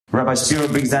Rabbi Spiro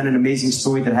brings down an amazing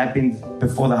story that happened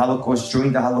before the Holocaust,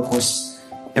 during the Holocaust,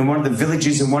 in one of the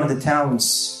villages, in one of the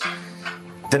towns.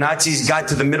 The Nazis got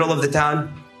to the middle of the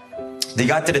town. They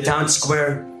got to the town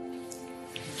square.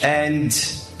 And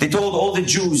they told all the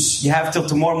Jews, you have till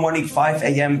tomorrow morning, 5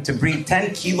 a.m. to bring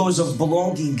 10 kilos of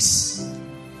belongings.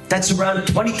 That's around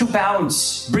 22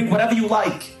 pounds. Bring whatever you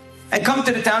like. And come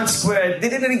to the town square. They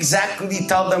didn't exactly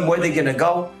tell them where they're going to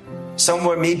go. Some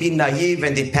were maybe naive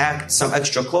and they packed some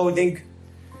extra clothing.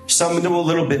 Some knew a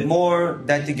little bit more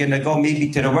that they're going to go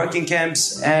maybe to the working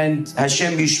camps. And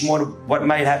Hashem Yishmor, what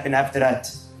might happen after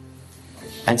that.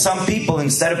 And some people,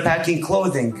 instead of packing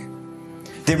clothing,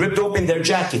 they ripped open their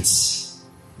jackets.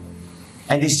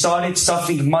 And they started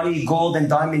stuffing money, gold, and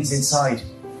diamonds inside,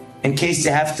 in case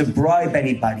they have to bribe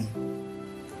anybody.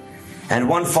 And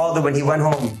one father, when he went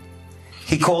home,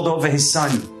 he called over his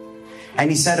son. And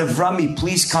he said, Avrami,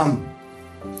 please come.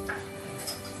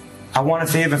 I want a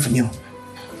favor from you.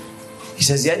 He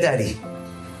says, yeah, Daddy.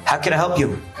 How can I help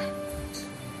you?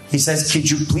 He says, could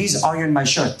you please iron my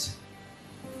shirt?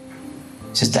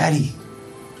 He says, Daddy,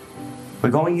 we're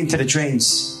going into the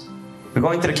trains. We're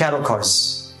going to the cattle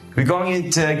cars. We're going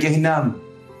into Gehinnom.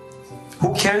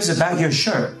 Who cares about your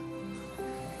shirt?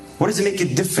 What does it make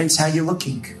a difference how you're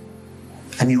looking?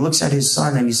 And he looks at his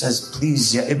son and he says,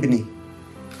 please, Ya Ibni,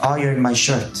 iron my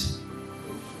shirt.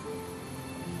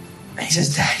 And he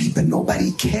says, Daddy, but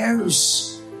nobody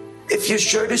cares if your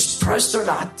shirt is pressed or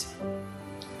not.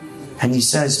 And he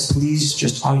says, please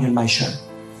just iron my shirt.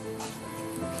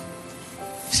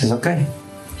 He says, okay.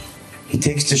 He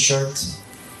takes the shirt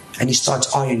and he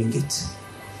starts ironing it.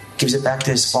 Gives it back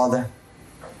to his father.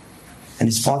 And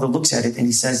his father looks at it and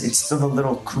he says, it's still a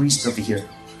little creased over here.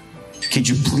 Could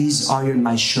you please iron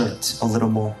my shirt a little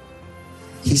more?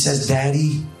 He says,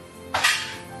 Daddy,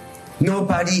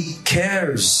 nobody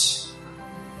cares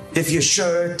if your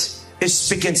shirt is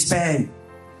spick and span.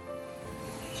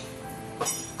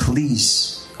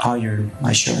 Please iron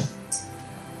my shirt.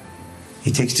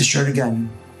 He takes the shirt again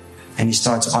and he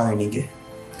starts ironing it.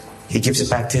 He gives it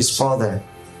back to his father,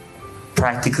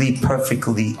 practically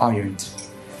perfectly ironed.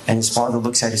 And his father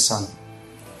looks at his son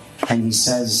and he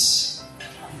says,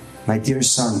 my dear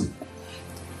son,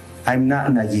 I'm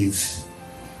not naive.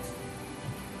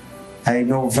 I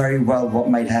know very well what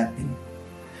might happen.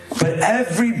 But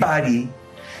everybody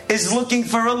is looking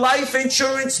for a life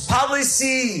insurance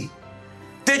policy.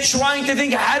 They're trying to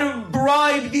think how to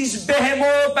bribe these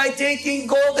behemoth by taking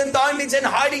gold and diamonds and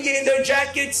hiding it in their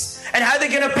jackets, and how they're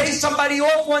going to pay somebody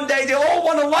off one day. They all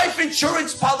want a life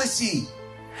insurance policy.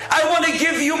 I want to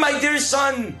give you, my dear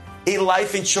son, a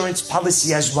life insurance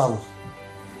policy as well.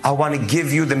 I want to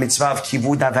give you the mitzvah of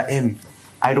kivud ava'im.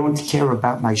 I don't care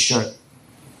about my shirt,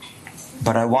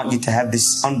 but I want you to have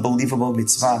this unbelievable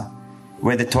mitzvah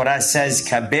where the Torah says,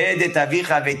 kabed et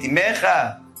avicha v'et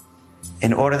imecha,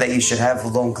 in order that you should have a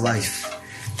long life.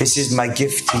 This is my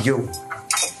gift to you.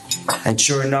 And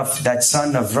sure enough, that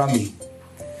son of Rami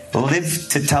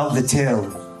lived to tell the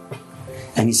tale.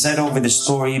 And he said over the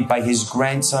story by his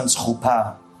grandson's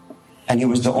chuppah. And he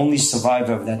was the only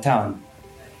survivor of that town,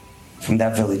 from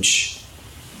that village.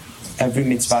 Every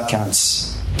mitzvah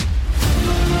counts.